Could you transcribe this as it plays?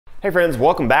Hey friends,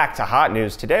 welcome back to Hot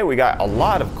News. Today we got a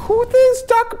lot of cool things to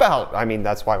talk about. I mean,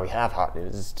 that's why we have Hot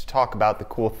News, is to talk about the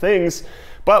cool things.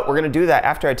 But we're gonna do that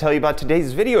after I tell you about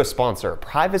today's video sponsor,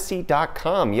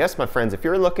 Privacy.com. Yes, my friends, if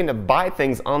you're looking to buy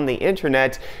things on the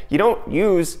internet, you don't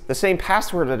use the same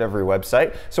password at every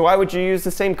website, so why would you use the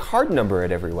same card number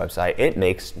at every website? It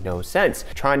makes no sense.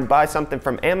 Trying to buy something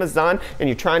from Amazon and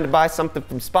you're trying to buy something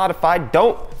from Spotify,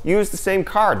 don't use the same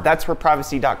card. That's where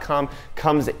Privacy.com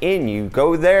comes in. You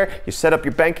go there, you set up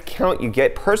your bank account, you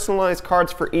get personalized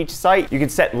cards for each site. You can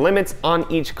set limits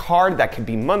on each card that could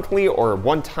be monthly or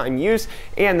one-time use,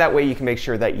 and that way you can make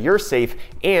sure that you're safe.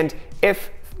 And if,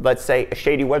 let's say, a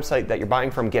shady website that you're buying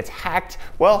from gets hacked,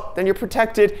 well, then you're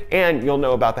protected and you'll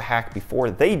know about the hack before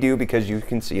they do, because you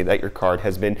can see that your card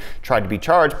has been tried to be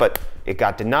charged, but it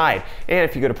got denied. And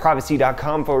if you go to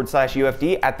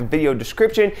privacy.com/UFD at the video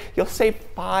description, you'll save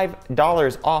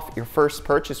 $5 off your first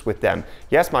purchase with them.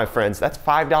 Yes, my friends, that's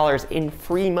 $5 in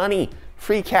free money.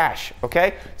 Free cash,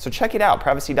 okay? So check it out,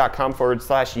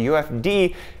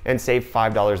 privacy.com/UFD, and save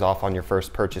 $5 off on your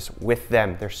first purchase with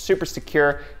them. They're super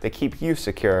secure, they keep you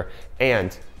secure,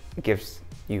 and it gives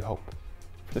you hope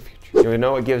for the future. You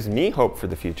know what gives me hope for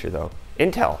the future though?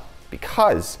 Intel,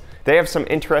 because they have some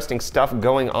interesting stuff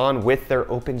going on with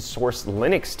their open source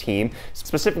Linux team,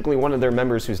 specifically one of their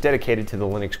members who's dedicated to the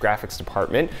Linux graphics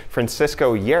department,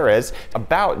 Francisco Yerez,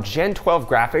 about Gen 12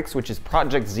 graphics, which is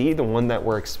Project Z, the one that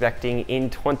we're expecting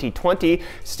in 2020,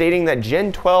 stating that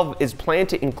Gen 12 is planned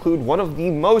to include one of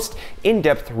the most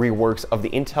in-depth reworks of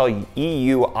the Intel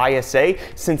EU ISA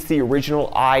since the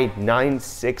original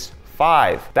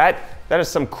i965. That is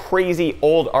some crazy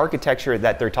old architecture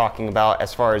that they're talking about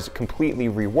as far as completely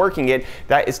reworking it.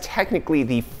 That is technically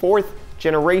the 4th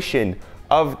generation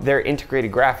of their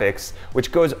integrated graphics,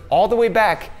 which goes all the way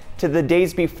back to the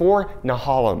days before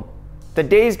Nehalem. The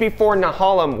days before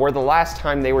Nehalem were the last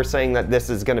time they were saying that this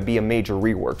is going to be a major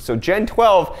rework. So Gen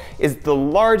 12 is the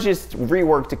largest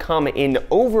rework to come in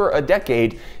over a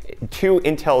decade to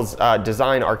Intel's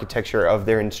design architecture of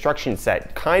their instruction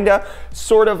set. Kinda,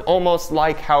 sort of, almost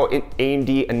like how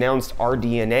AMD announced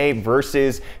RDNA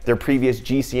versus their previous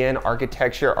GCN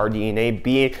architecture, RDNA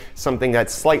being something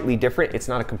that's slightly different. It's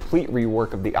not a complete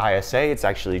rework of the ISA, it's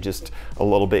actually just a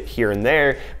little bit here and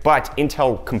there, but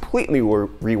Intel completely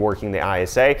reworking the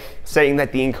ISA, saying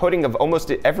that the encoding of almost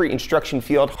every instruction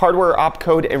field, hardware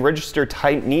opcode, and register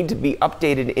type need to be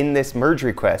updated in this merge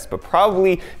request. But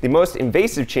probably the most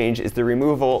invasive change is the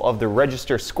removal of the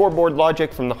register scoreboard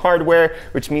logic from the hardware,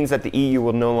 which means that the EU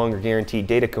will no longer guarantee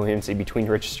data coherency between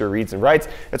register reads and writes.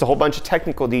 It's a whole bunch of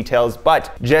technical details, but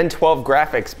Gen 12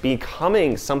 graphics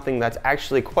becoming something that's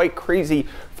actually quite crazy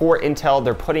for Intel.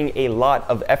 They're putting a lot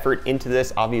of effort into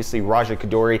this. Obviously, Raja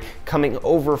Koduri coming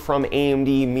over from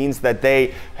AMD means that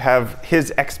they have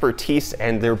his expertise,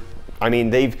 and they've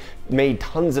made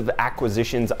tons of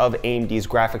acquisitions of AMD's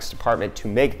graphics department to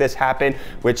make this happen,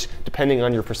 which, depending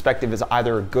on your perspective, is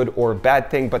either a good or a bad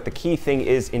thing. But the key thing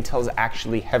is Intel's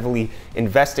actually heavily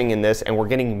investing in this, and we're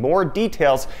getting more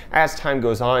details as time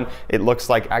goes on. It looks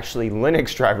like actually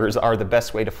Linux drivers are the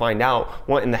best way to find out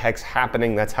what in the heck's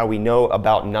happening. That's how we know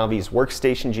about Navi's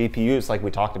workstation GPUs, like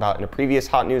we talked about in a previous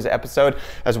Hot News episode,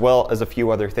 as well as a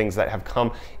few other things that have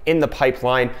come in the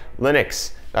pipeline.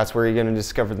 Linux, that's where you're going to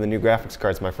discover the new graphics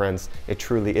cards, my friends. It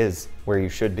truly is where you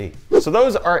should be. So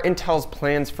those are Intel's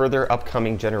plans for their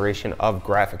upcoming generation of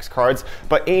graphics cards,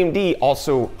 but AMD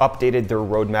also updated their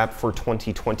roadmap for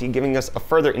 2020, giving us a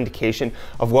further indication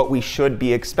of what we should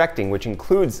be expecting, which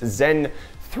includes Zen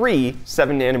 3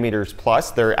 7nm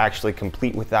plus. They're actually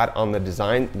complete with that on the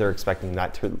design. They're expecting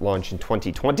that to launch in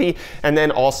 2020. And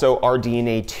then also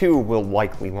RDNA 2 will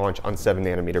likely launch on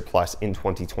 7nm plus in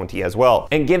 2020 as well.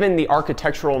 And given the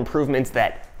architectural improvements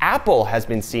that Apple has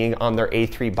been seeing on their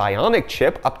A3 Bionic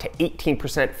chip, up to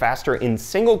 18% faster in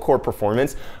single core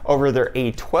performance over their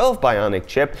A12 Bionic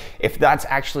chip, if that's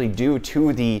actually due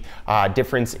to the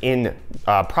difference in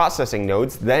processing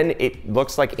nodes, then it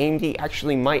looks like AMD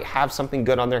actually might have something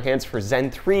good on their hands for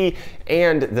Zen 3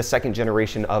 and the 2nd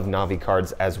generation of Navi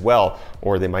cards as well.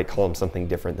 Or they might call them something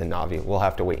different than Navi. We'll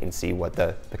have to wait and see what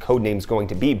the code name is going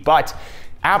to be. But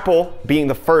Apple being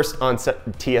the first on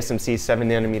TSMC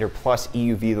 7nm plus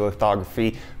EUV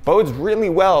lithography bodes really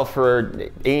well for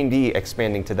AMD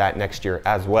expanding to that next year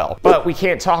as well. But we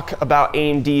can't talk about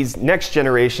AMD's next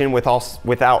generation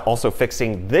without also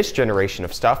fixing this generation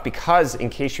of stuff, because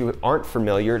in case you aren't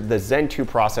familiar, the Zen 2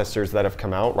 processors that have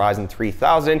come out, Ryzen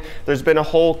 3000, there's been a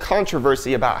whole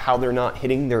controversy about how they're not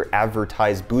hitting their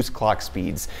advertised boost clock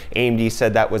speeds. AMD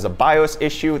said that was a BIOS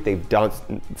issue. They've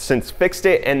since fixed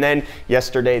it, and then yesterday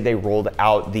yesterday they rolled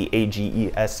out the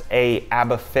AGESA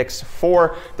ABA fix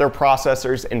for their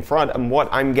processors in front. And what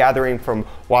I'm gathering from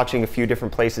watching a few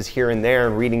different places here and there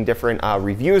and reading different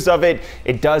reviews of it,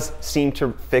 it does seem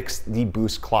to fix the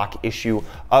boost clock issue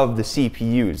of the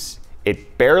CPUs.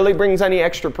 It barely brings any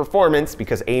extra performance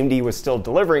because AMD was still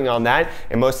delivering on that,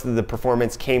 and most of the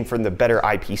performance came from the better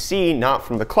IPC, not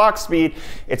from the clock speed.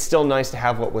 It's still nice to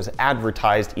have what was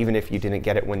advertised, even if you didn't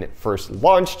get it when it first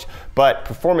launched. But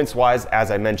performance-wise,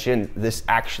 as I mentioned, this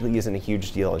actually isn't a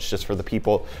huge deal. It's just for the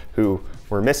people who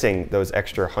were missing those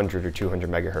extra 100 or 200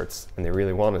 megahertz, and they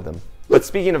really wanted them. But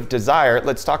speaking of desire,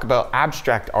 let's talk about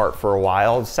abstract art for a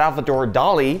while. Salvador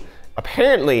Dali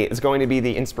apparently is going to be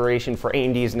the inspiration for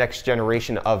AMD's next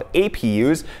generation of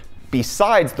APUs,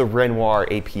 besides the Renoir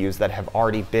APUs that have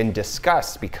already been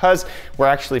discussed, because we're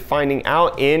actually finding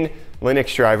out in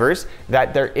Linux drivers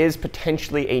that there is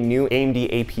potentially a new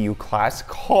AMD APU class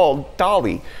called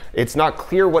Dali. It's not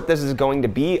clear what this is going to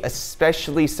be,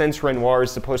 especially since Renoir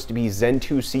is supposed to be Zen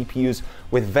 2 CPUs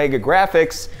with Vega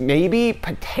graphics. Maybe,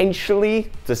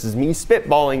 potentially, this is me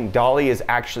spitballing, Dali is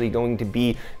actually going to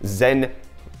be Zen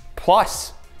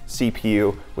Plus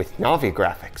CPU with Navi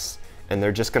graphics. And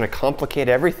they're just gonna complicate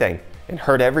everything and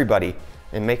hurt everybody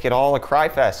and make it all a cry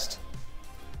fest.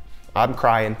 I'm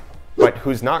crying. But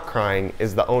who's not crying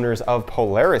is the owners of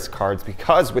Polaris cards,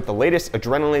 because with the latest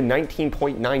Adrenalin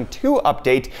 19.92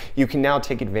 update, you can now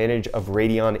take advantage of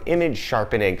Radeon image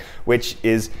sharpening, which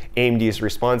is AMD's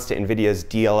response to NVIDIA's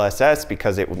DLSS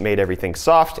because it made everything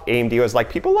soft. AMD was like,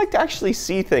 people like to actually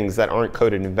see things that aren't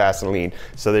coated in Vaseline.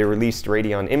 So they released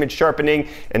Radeon image sharpening,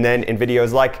 and then NVIDIA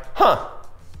was like, huh,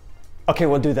 okay,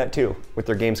 we'll do that too with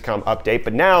their Gamescom update.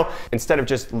 But now, instead of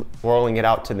just rolling it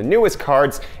out to the newest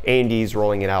cards, AMD's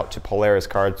rolling it out to Polaris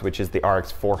cards, which is the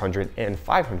RX 400 and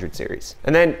 500 series.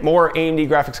 And then more AMD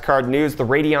graphics card news. The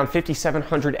Radeon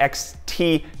 5700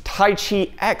 XT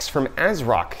Taichi X from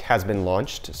ASRock has been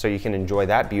launched, so you can enjoy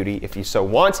that beauty if you so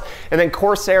want. And then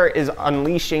Corsair is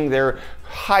unleashing their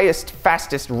highest,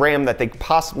 fastest RAM that they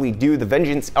possibly do, the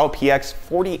Vengeance LPX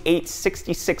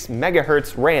 4866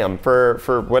 megahertz RAM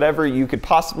for whatever you could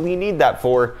possibly need that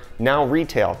for, now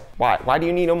retail. Why do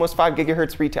you need almost 5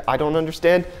 gigahertz retail? I don't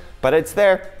understand, but it's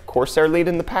there. Corsair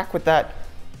leading the pack with that.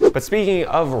 But speaking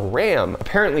of RAM,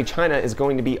 apparently China is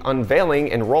going to be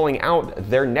unveiling and rolling out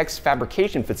their next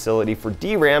fabrication facility for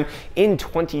DRAM in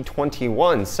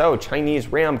 2021. So Chinese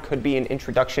RAM could be an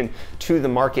introduction to the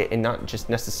market, and not just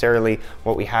necessarily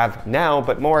what we have now,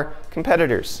 but more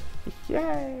competitors.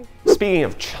 Yay! Speaking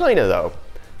of China though,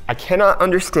 I cannot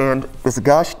understand this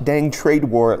gosh dang trade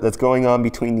war that's going on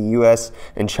between the US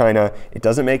and China. It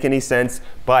doesn't make any sense,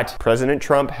 but President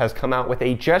Trump has come out with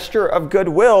a gesture of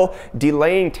goodwill,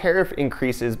 delaying tariff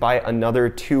increases by another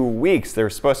 2 weeks.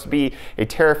 There's supposed to be a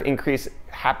tariff increase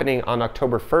happening on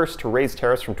October 1st to raise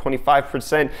tariffs from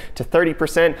 25% to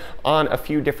 30% on a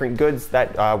few different goods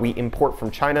that we import from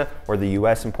China, or the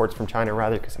US imports from China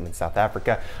rather, because I'm in South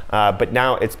Africa. But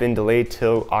now it's been delayed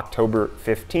till October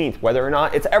 15th. Whether or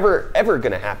not it's ever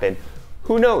gonna happen,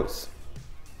 who knows?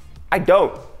 I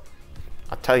don't.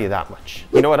 I'll tell you that much.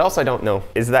 You know what else I don't know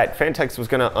is that Fantex was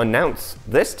gonna announce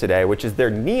this today, which is their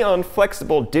neon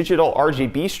flexible digital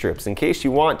RGB strips, in case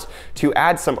you want to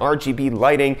add some RGB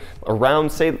lighting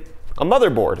around, say, a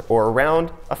motherboard or around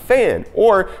a fan,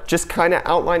 or just kind of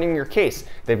outlining your case.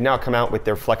 They've now come out with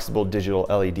their flexible digital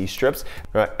LED strips,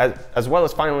 as well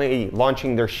as finally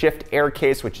launching their Shift Air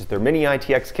case, which is their mini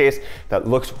ITX case that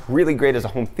looks really great as a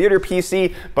home theater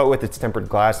PC, but with its tempered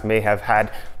glass may have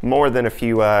had more than a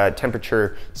few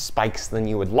temperature spikes than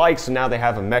you would like. So now they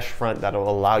have a mesh front that'll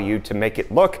allow you to make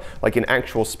it look like an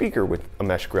actual speaker with a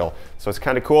mesh grill. So it's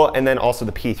kind of cool. And then also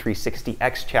the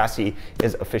P360X chassis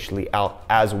is officially out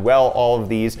as well. All of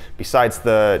these, besides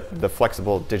the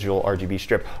flexible digital RGB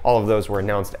strip, all of those were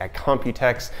announced at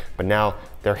Computex, but now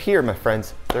they're here, my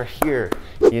friends. They're here.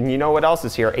 And you know what else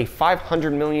is here? A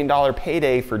 $500 million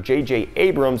payday for J.J.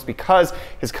 Abrams, because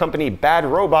his company Bad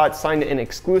Robot signed an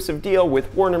exclusive deal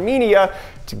with Warner Media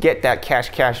to get that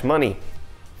cash money.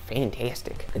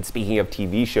 Fantastic. And speaking of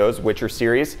TV shows, Witcher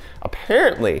series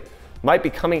apparently might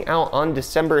be coming out on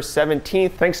December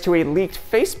 17th, thanks to a leaked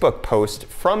Facebook post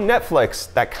from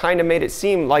Netflix that kind of made it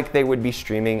seem like they would be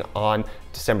streaming on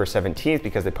December 17th,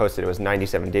 because they posted it was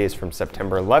 97 days from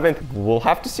September 11th. We'll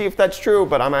have to see if that's true,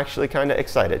 but I'm actually kind of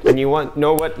excited. And you want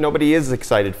know what nobody is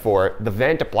excited for? The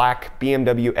Vanta Black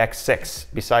BMW X6,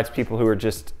 besides people who are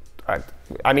just,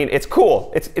 I mean, it's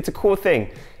cool. It's a cool thing.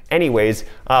 Anyways,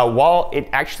 while it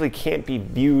actually can't be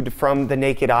viewed from the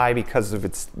naked eye because of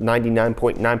its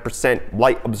 99.9%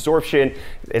 light absorption,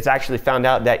 it's actually found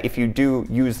out that if you do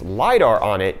use LiDAR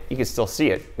on it, you can still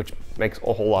see it, which makes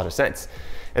a whole lot of sense.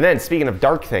 And then speaking of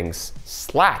dark things,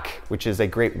 Slack, which is a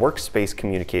great workspace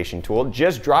communication tool,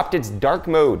 just dropped its dark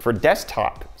mode for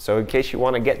desktop. So in case you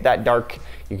want to get that dark,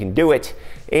 you can do it.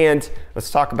 And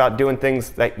let's talk about doing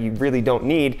things that you really don't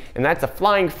need. And that's a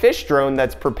flying fish drone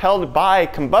that's propelled by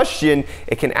combustion.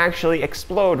 It can actually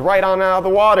explode right on out of the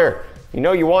water. You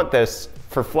know you want this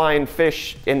for flying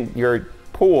fish in your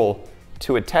pool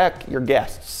to attack your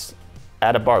guests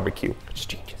at a barbecue. It's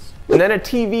genius. And then a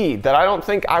TV that I don't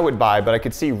think I would buy, but I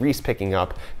could see Reece picking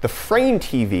up. The Frame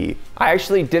TV. I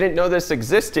actually didn't know this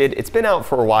existed. It's been out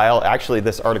for a while. Actually,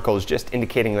 this article is just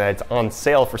indicating that it's on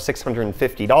sale for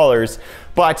 $650.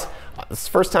 But it's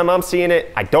the first time I'm seeing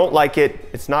it. I don't like it.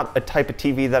 It's not a type of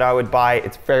TV that I would buy.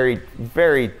 It's very,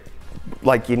 very,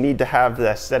 like, you need to have the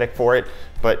aesthetic for it.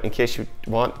 But in case you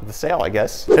want the sale, I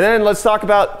guess. And then let's talk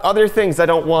about other things I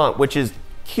don't want, which is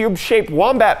cube-shaped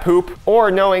wombat poop, or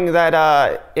knowing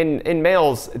that in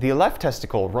males, the left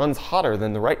testicle runs hotter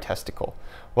than the right testicle.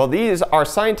 Well, these are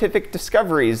scientific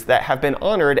discoveries that have been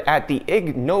honored at the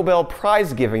Ig Nobel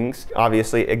Prize givings.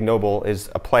 Obviously, Ig Nobel is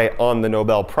a play on the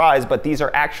Nobel Prize, but these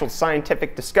are actual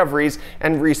scientific discoveries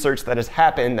and research that has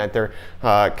happened that they're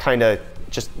kind of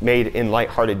just made in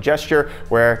lighthearted gesture,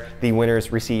 where the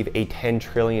winners receive a $10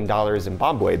 trillion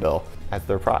Zimbabwe bill as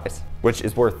their prize, which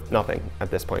is worth nothing at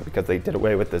this point because they did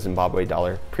away with the Zimbabwe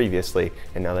dollar previously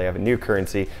and now they have a new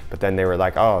currency. But then they were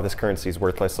like, oh, this currency is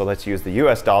worthless, so let's use the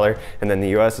US dollar. And then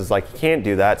the US is like, you can't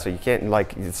do that, so you can't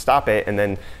like stop it. And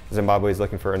then Zimbabwe is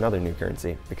looking for another new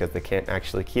currency because they can't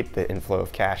actually keep the inflow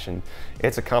of cash. And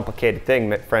it's a complicated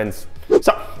thing, friends.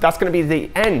 So that's going to be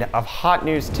the end of hot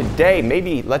news today.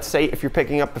 Maybe, let's say if you're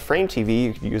picking up the Frame TV,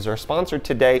 you can use our sponsor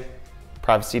today,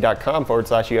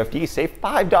 privacy.com/UFD, save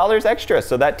 $5 extra.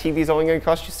 So that TV is only going to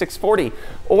cost you $640,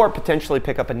 or potentially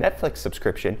pick up a Netflix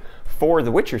subscription for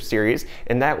the Witcher series.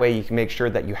 And that way you can make sure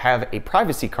that you have a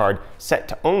privacy card set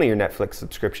to only your Netflix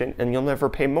subscription, and you'll never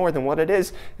pay more than what it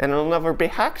is, and it'll never be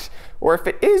hacked. Or if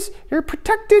it is, you're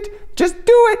protected. Just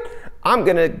do it. I'm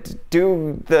going to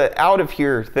do the out of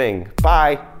here thing.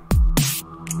 Bye.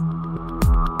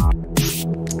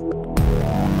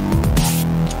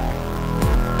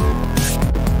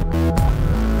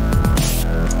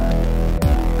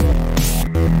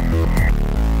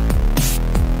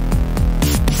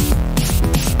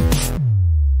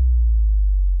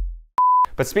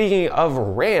 But speaking of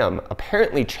RAM,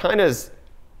 apparently China's,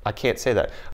 I can't say that.